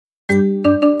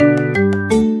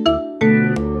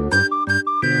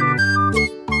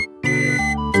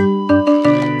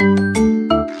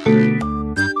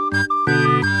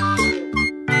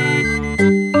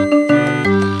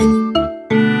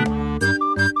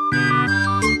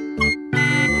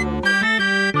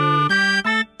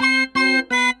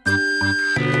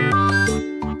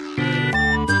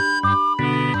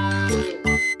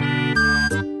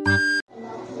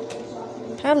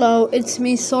it's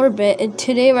me Sorbet, and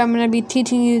today I'm going to be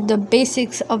teaching you the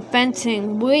basics of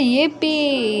fencing.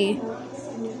 Yippee!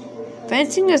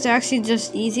 Fencing is actually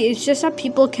just easy, it's just that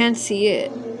people can't see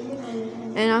it.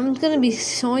 And I'm going to be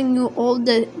showing you all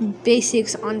the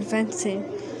basics on fencing.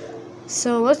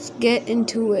 So let's get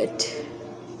into it.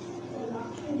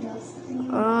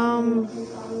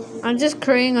 I'm just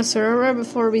creating a server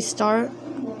before we start.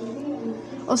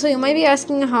 Also, you might be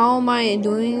asking, how am I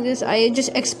doing this? I just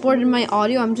exported my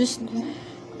audio. I'm just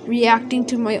reacting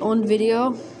to my own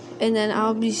video, and then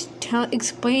I'll be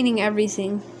explaining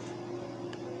everything.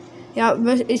 Yeah,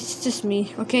 but it's just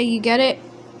me. Okay, you get it?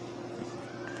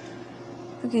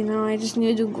 Okay, now I just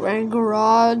need to do Grand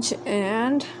Garage,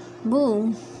 and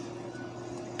boom.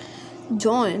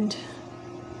 Joined.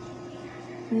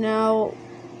 Now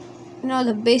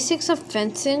the basics of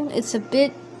fencing, it's a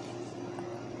bit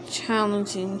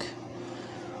challenging.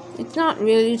 It's not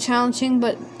really challenging,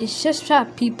 but it's just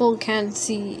that people can't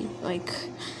see. Like,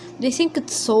 they think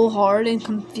it's so hard and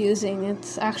confusing.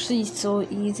 It's actually so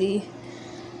easy.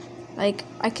 Like,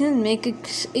 I can make an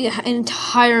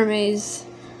entire maze.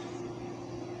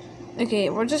 Okay,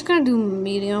 we're just gonna do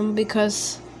medium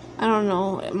because, I don't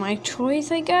know, my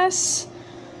choice, I guess.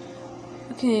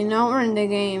 Okay, now we're in the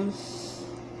game.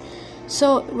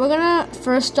 So we're gonna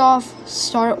first off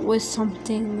start with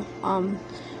something. We're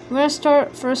gonna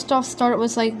start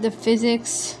with like the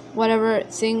physics, whatever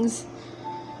things.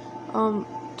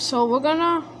 So we're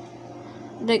gonna,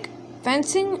 like,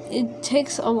 fencing, it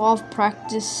takes a lot of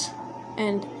practice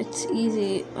and it's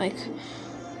easy. Like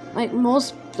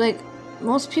most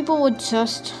people would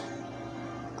just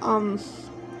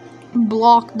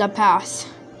block the path,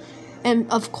 and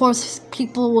of course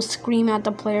people will scream at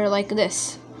the player like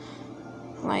this.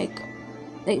 Like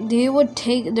they would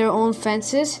take their own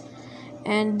fences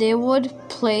and they would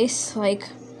place like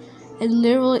a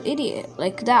literal idiot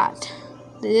like that.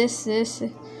 This.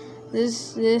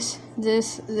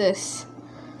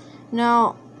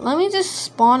 Now let me just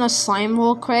spawn a slime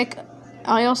real quick.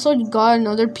 I also got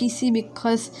another PC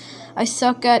because I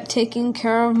suck at taking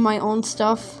care of my own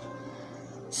stuff.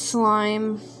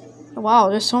 Slime. Wow,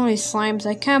 there's so many slimes.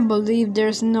 I can't believe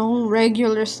there's no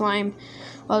regular slime.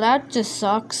 Well, that just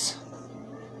sucks.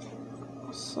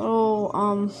 So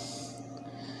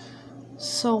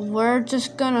we're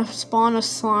just gonna spawn a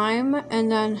slime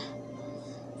and then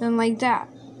like that.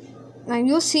 Now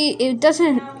you'll see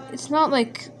it's not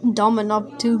like dumb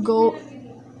enough to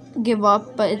give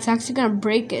up, but it's actually gonna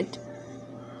break it.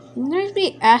 You might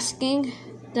be asking,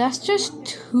 that's just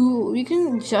two. You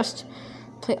can just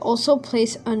also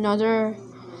place another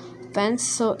fence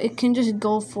so it can just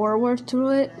go forward through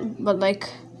it, but like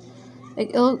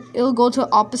it'll go to the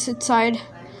opposite side.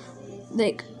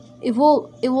 Like it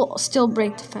will still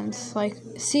break the fence. Like,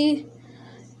 see,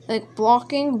 like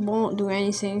blocking won't do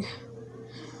anything.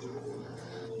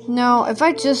 Now if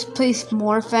I just place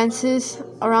more fences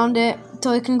around it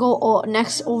so it can go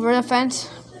next over the fence,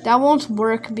 that won't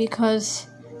work because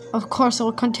of course it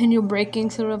will continue breaking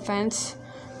through the fence.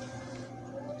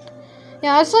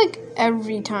 Yeah, it's like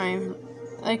every time.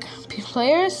 Like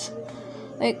players,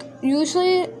 like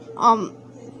usually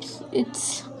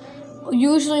it's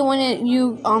usually when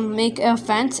you make a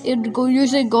fence, it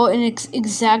usually go in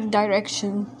exact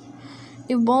direction.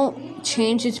 It won't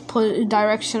change its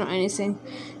direction or anything.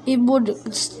 It would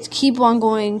keep on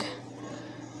going.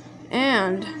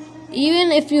 And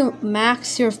even if you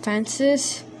max your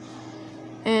fences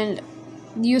and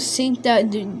you think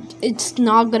that it's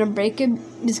not gonna break it,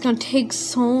 it's gonna take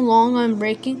so long on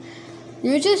breaking,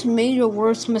 you just made your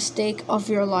worst mistake of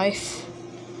your life.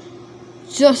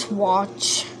 Just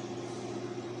watch.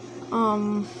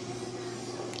 Come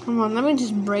on, let me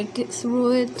just break it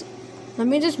through it. Let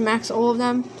me just max all of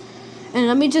them, and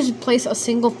let me just place a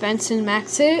single fence and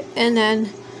max it, and then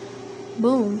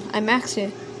boom, I maxed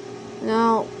it.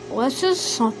 Now let's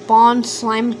just spawn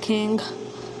Slime King,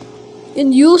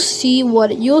 and you'll see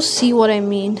what I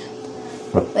mean.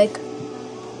 Like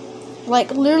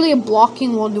literally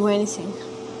blocking won't do anything.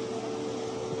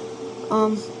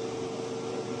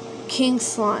 King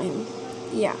Slime.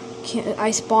 Yeah,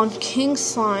 I spawned King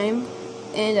Slime,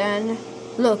 and then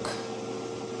look.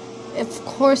 Of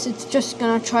course, it's just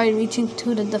gonna try reaching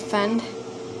to the defend,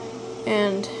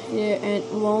 and yeah,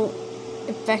 it won't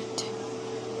affect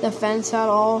the fence at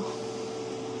all.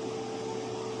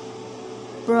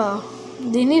 Bruh,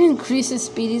 they need to increase his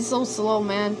speed. He's so slow,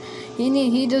 man.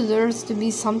 He deserves to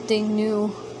be something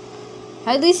new.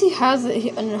 At least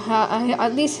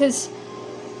at least his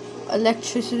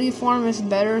electricity form is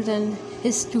better than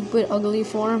his stupid ugly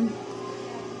form.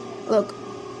 Look,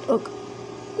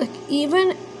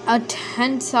 even a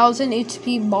 10,000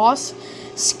 HP boss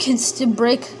can still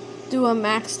break through a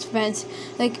maxed fence.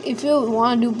 Like if you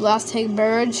want to do blast take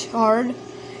barrage hard,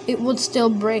 it would still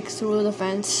break through the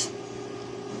fence.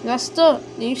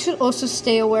 You should also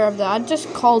stay aware of that. I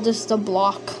just call this the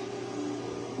block.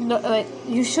 Like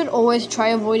you should always try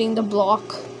avoiding the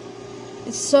block.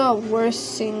 It's the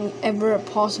worst thing ever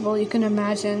possible you can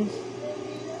imagine.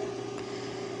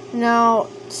 Now,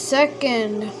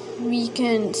 second, we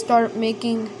can start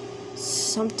making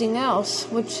something else,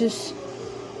 which is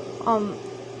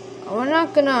we're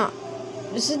not gonna.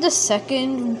 This is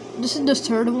the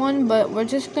third one, but we're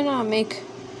just gonna make.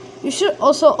 You should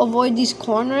also avoid these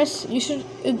corners. You should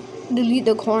delete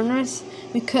the corners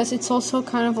because it's also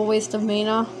kind of a waste of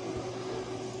mana.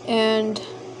 And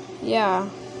yeah,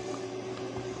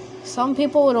 some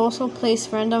people would also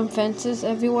place random fences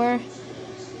everywhere,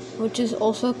 which is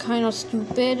also kind of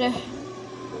stupid.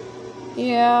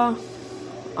 Yeah.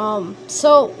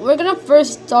 So we're gonna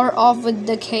first start off with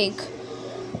the cake.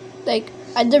 Like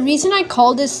the reason I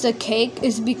call this the cake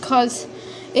is because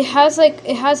it has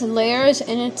layers,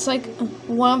 and it's like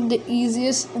one of the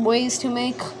easiest ways to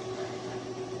make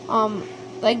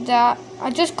like that. I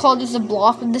just call this the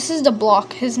block. This is the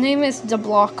block. His name is the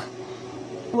block.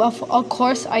 Well, of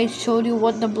course I showed you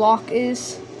what the block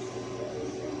is,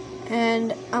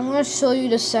 and I'm gonna show you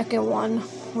the second one,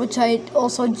 which I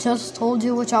also just told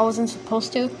you, which I wasn't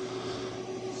supposed to.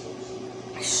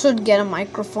 I should get a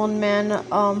microphone, man.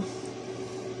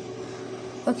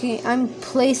 Okay, I'm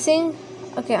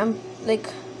like,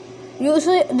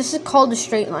 usually this is called the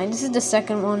straight line. This is the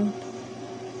second one.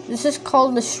 This is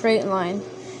called the straight line.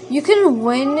 You can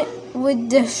win with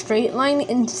the straight line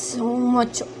in so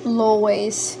much low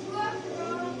ways.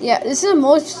 Yeah, this is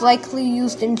most likely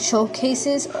used in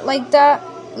showcases like that,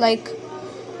 like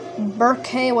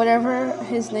Burke, whatever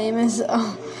his name is.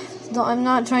 No, I'm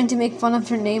not trying to make fun of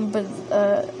her name, but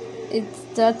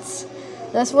that's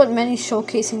what many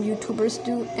showcasing YouTubers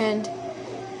do, and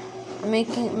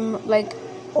making like,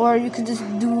 or you could just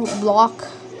do block.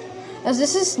 As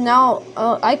this is now,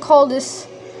 I call this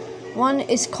one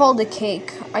is called the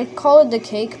cake. I call it the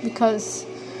cake because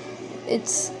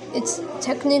it's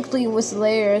technically with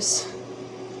layers,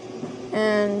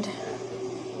 and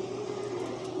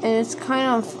it's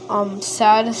kind of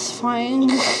satisfying.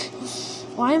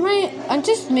 Why am I'm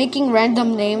just making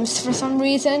random names for some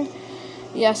reason.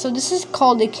 Yeah, so this is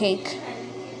called the cake.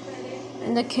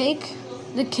 And the cake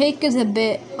is a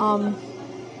bit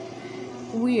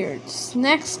weird.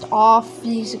 Next off,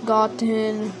 he's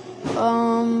gotten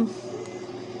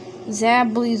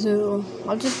Zablizu.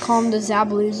 I'll just call him the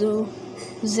Zablizu.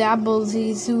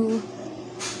 Zablizu.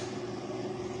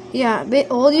 Yeah,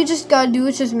 but all you just gotta do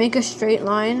is just make a straight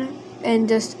line and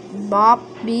just bop,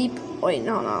 beep. Wait,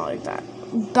 no, not like that.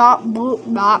 Bop,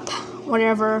 boop, bop,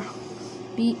 whatever.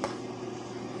 Beep.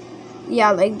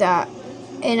 Yeah, like that.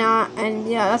 And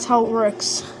yeah, that's how it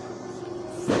works.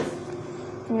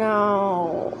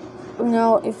 Now,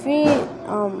 if we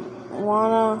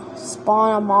wanna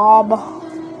spawn a mob,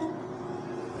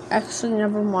 actually,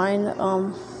 never mind.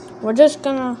 We're just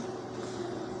gonna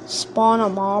spawn a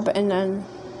mob, and then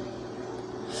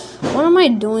what am I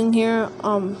doing here?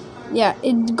 Yeah,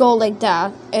 it'd go like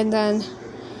that, and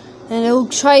it'll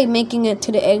try making it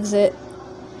to the exit.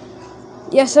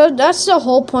 Yeah, so that's the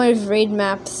whole point of raid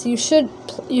maps.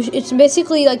 It's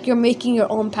basically like you're making your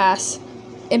own pass.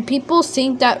 And people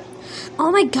think that,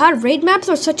 oh my god, raid maps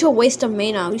are such a waste of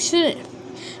mana. We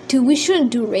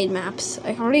shouldn't do raid maps.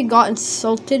 I already got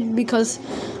insulted because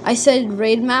I said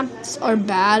raid maps are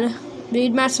bad.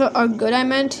 Raid maps are good, I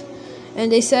meant.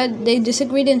 And they said they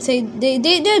disagreed and say they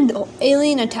did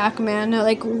alien attack, man.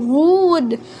 Like,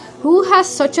 who has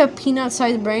such a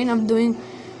peanut-sized brain of doing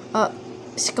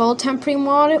skull tempering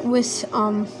mod with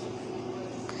a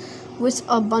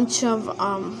bunch of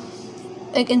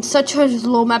like in such a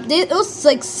low map. It was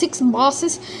like 6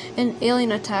 bosses and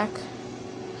alien attack.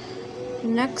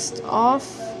 Next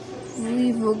off,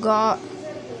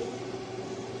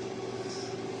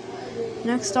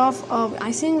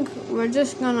 I think we're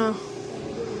just gonna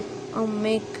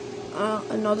make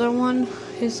another one.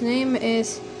 His name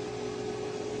is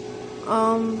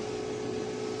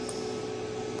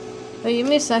wait, give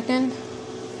me a second.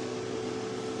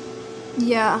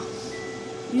 Yeah.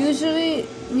 Usually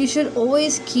we should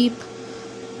always keep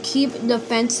the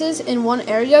fences in one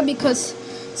area, because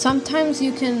sometimes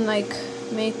you can make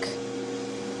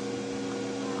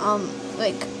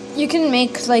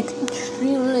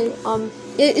extremely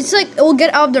it's like it will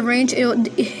get out of the range, it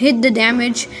hit the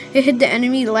damage, it hit the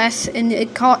enemy less, and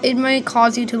it might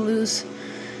cause you to lose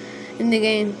in the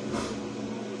game.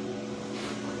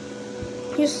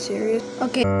 you serious?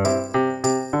 Okay.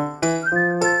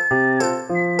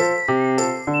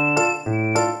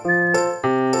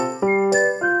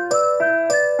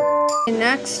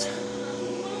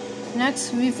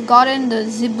 Next we've gotten the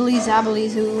Zibbly Zabbly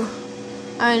Zoo.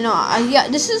 I know. Yeah,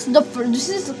 this is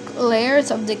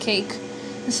layers of the cake.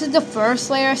 This is the first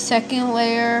layer, second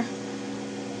layer,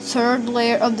 third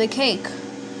layer of the cake.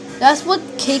 That's what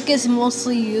cake is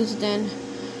mostly used in.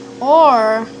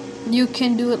 Or you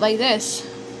can do it like this.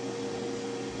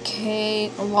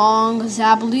 Okay, long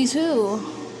Zabbly Zoo.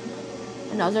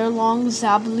 Another long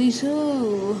Zabbly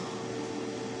Zoo.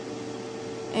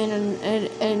 And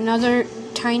another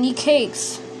tiny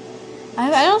cakes.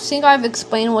 I don't think I've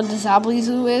explained what the Zabbly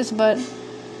Zoo is, but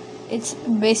it's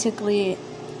basically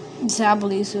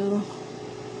Zabbly Zoo.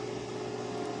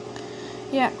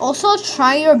 Yeah, also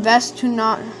try your best to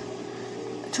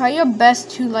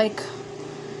like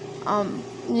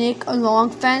make a long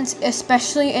fence,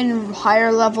 especially in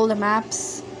higher level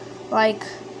maps like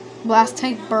Blast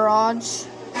Tank Barrage.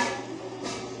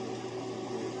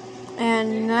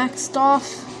 And next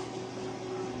off,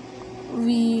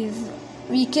 we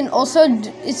can also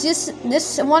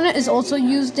this one is also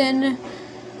used in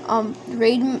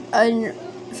raid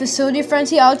facility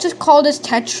frenzy. I'll just call this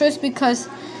Tetris because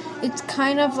it's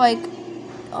kind of like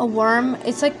a worm.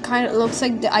 It's like looks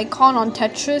like the icon on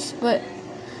Tetris, but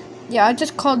yeah, I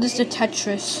just call this the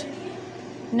Tetris.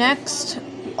 Next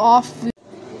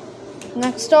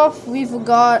off, we've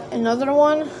got another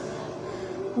one,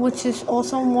 which is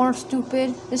also more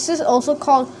stupid. This is also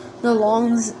called the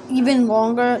even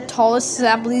longer, tallest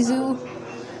Zabbly Zoo.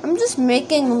 I'm just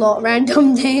making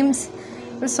random names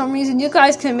for some reason. You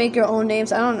guys can make your own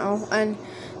names. I don't know. And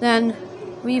then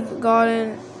we've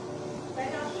gotten,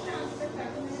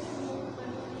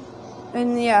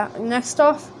 and yeah, next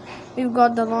off, we've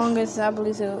got the longest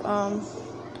Zabbly Zoo.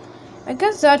 I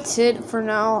guess that's it for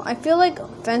now. I feel like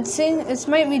fencing, it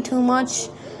might be too much,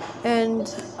 and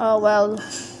well,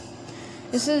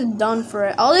 this is done for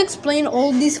it. I'll explain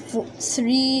all these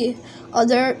 3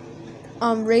 other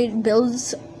raid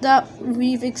builds that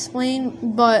we've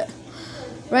explained, but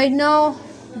right now,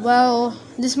 well,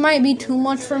 this might be too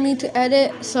much for me to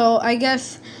edit, so I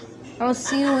guess I'll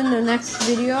see you in the next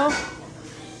video.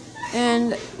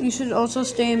 And you should also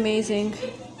stay amazing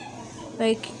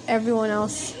like everyone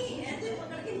else.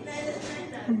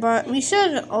 But we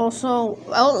should also,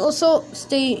 I'll also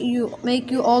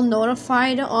make you all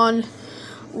notified on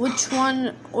which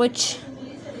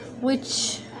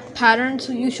patterns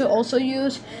you should also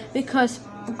use, because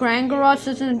Grand Garage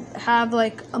doesn't have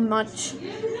like a much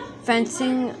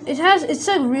fencing. It's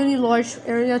a really large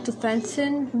area to fence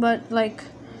in, but like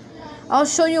I'll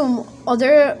show you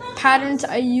other patterns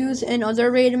I use in other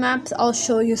raid maps. I'll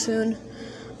show you soon.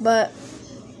 But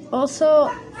also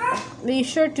be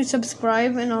sure to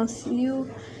subscribe, and I'll see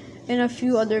you in a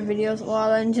few other videos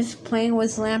while I'm just playing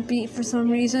with Lampy for some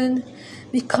reason,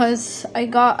 because I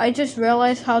just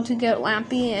realized how to get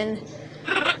Lampy, and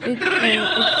it's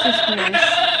just nice,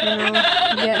 you know, you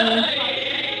get me?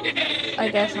 I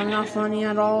guess I'm not funny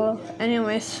at all.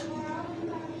 Anyways,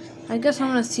 I guess I'm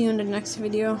gonna see you in the next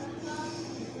video.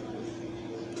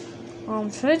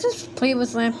 Should I just play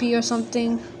with Lampy or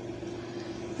something?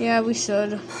 Yeah, we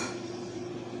should.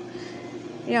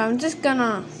 Yeah, I'm just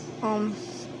gonna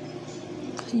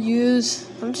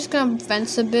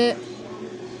fence a bit.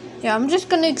 Yeah, I'm just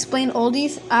gonna explain all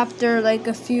these after like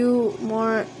a few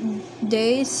more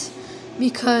days,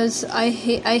 because I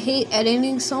hate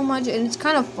editing so much, and it's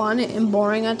kind of fun and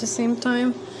boring at the same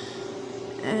time.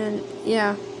 And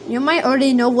yeah, you might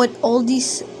already know what all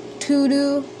these 3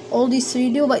 do,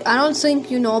 but I don't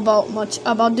think you know much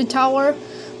about the tower.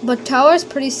 But tower is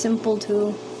pretty simple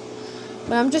too.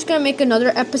 But I'm just gonna make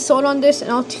another episode on this,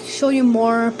 and I'll show you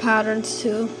more patterns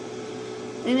too.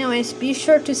 Anyways, be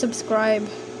sure to subscribe,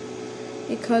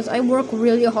 because I work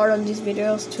really hard on these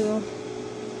videos too.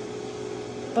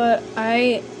 But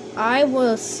I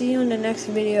will see you in the next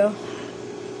video.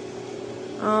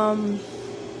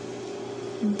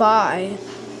 Bye.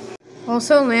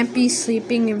 Also, Lampy's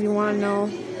sleeping if you want to know,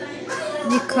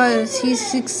 because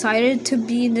he's excited to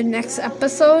be in the next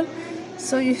episode.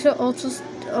 So you should also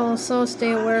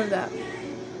stay aware of that.